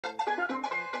Hello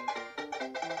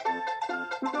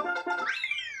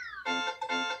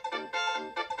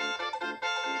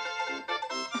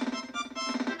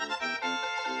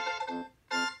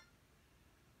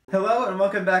and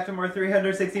welcome back to more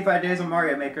 365 Days of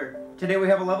Mario Maker. Today we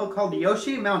have a level called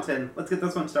Yoshi Mountain. Let's get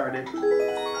this one started.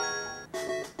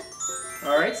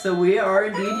 Alright, so we are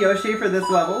indeed Yoshi for this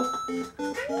level.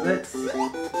 Let's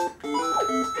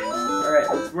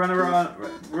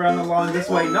run along this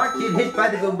way. Not get hit by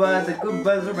the Goombas. The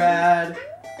Goombas are bad.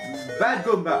 Bad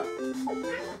Goomba.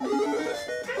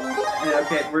 And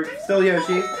okay, we're still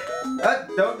Yoshi.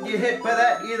 Don't get hit by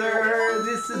that either.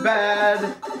 This is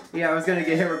bad. Yeah, I was gonna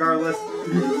get hit regardless.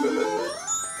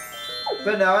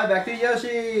 But now I'm back to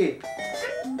Yoshi.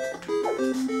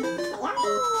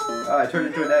 Oh, I turned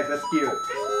into an egg. That's cute.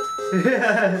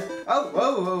 Oh,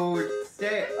 whoa.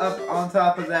 Stay up on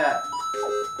top of that.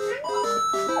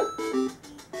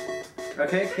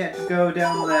 Okay, can't go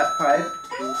down that pipe.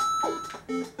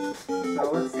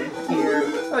 So let's see here.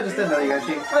 Oh, just another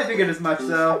Yoshi. I figured as much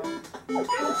though.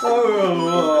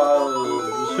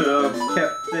 Oh, should have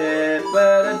kept it,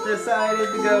 but I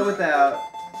decided to go without.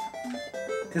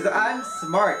 Cause I'm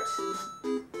smart.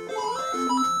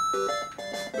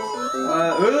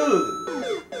 Ooh.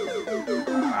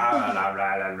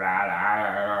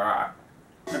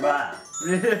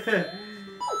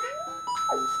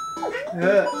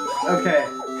 Okay.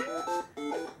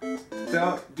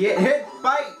 Don't get hit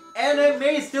by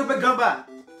enemy, stupid Goomba!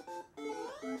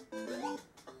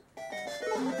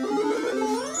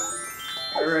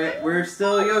 Alright, we're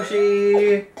still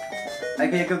Yoshi! I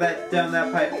can't go down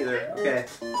that pipe either. Okay.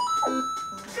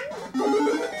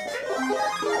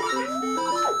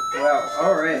 Wow,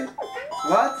 alright.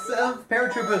 Lots of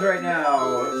paratroopers right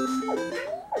now.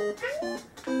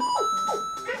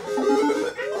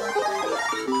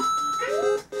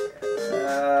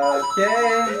 Okay.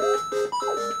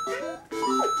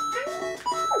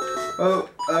 Oh.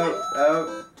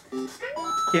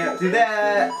 Can't do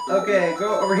that. Okay,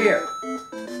 go over here.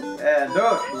 And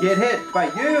don't get hit by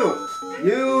you.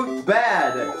 You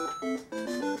bad.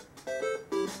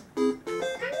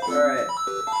 Alright.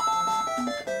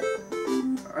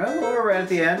 Well, we're at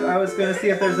the end. I was going to see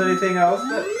if there's anything else,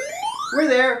 but we're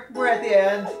there. We're at the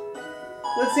end.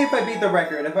 Let's see if I beat the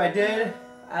record. If I did,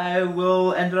 I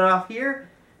will end it off here.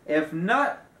 If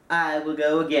not, I will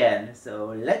go again.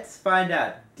 So let's find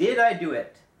out. Did I do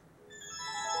it?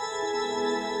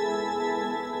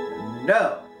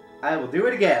 No. I will do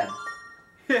it again.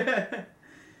 Okay,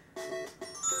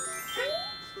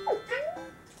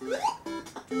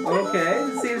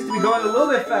 it seems to be going a little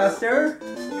bit faster.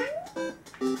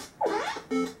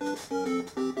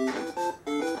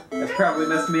 That probably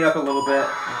messed me up a little bit.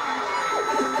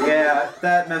 Yeah,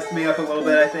 that messed me up a little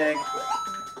bit, I think.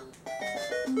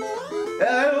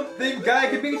 I don't think I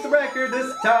can beat the record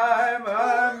this time.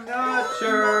 I'm not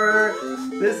sure.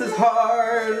 This is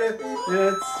hard.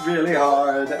 It's really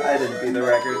hard. I didn't beat the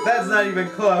record. That's not even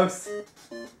close.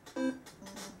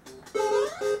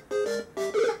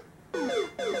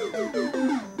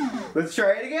 Let's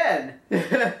try it again.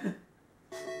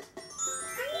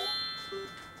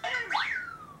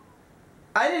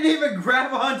 I didn't even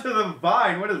grab onto the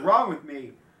vine. What is wrong with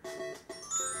me?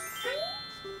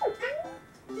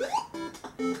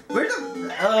 Where's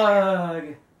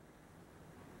the...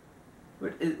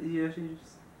 What is Yoshi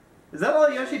just... Is that all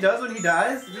Yoshi does when he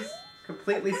dies? Just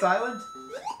completely silent?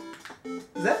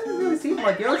 That doesn't really seem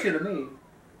like Yoshi to me.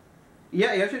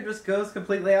 Yeah, Yoshi just goes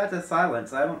completely out to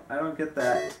silence. I don't get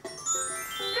that.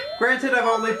 Granted, I've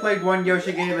only played one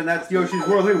Yoshi game, and that's Yoshi's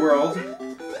Woolly World.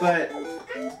 But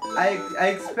I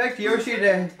expect Yoshi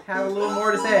to have a little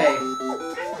more to say.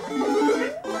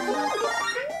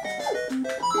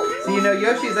 So, you know,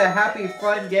 Yoshi's a happy,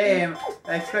 fun game.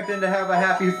 I expect him to have a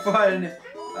happy, fun,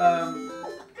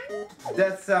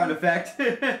 death sound effect.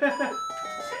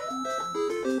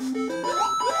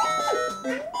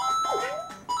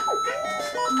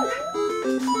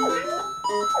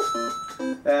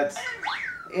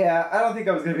 Yeah, I don't think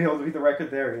I was going to be able to beat the record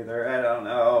there either. I don't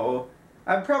know.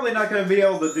 I'm probably not going to be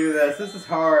able to do this. This is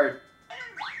hard.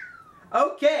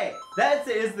 Okay, that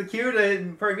is the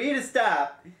cue for me to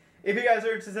stop. If you guys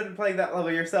are interested in playing that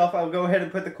level yourself, I'll go ahead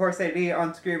and put the course ID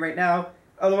on screen right now.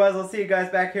 Otherwise, I'll see you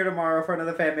guys back here tomorrow for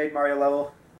another fan-made Mario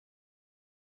level.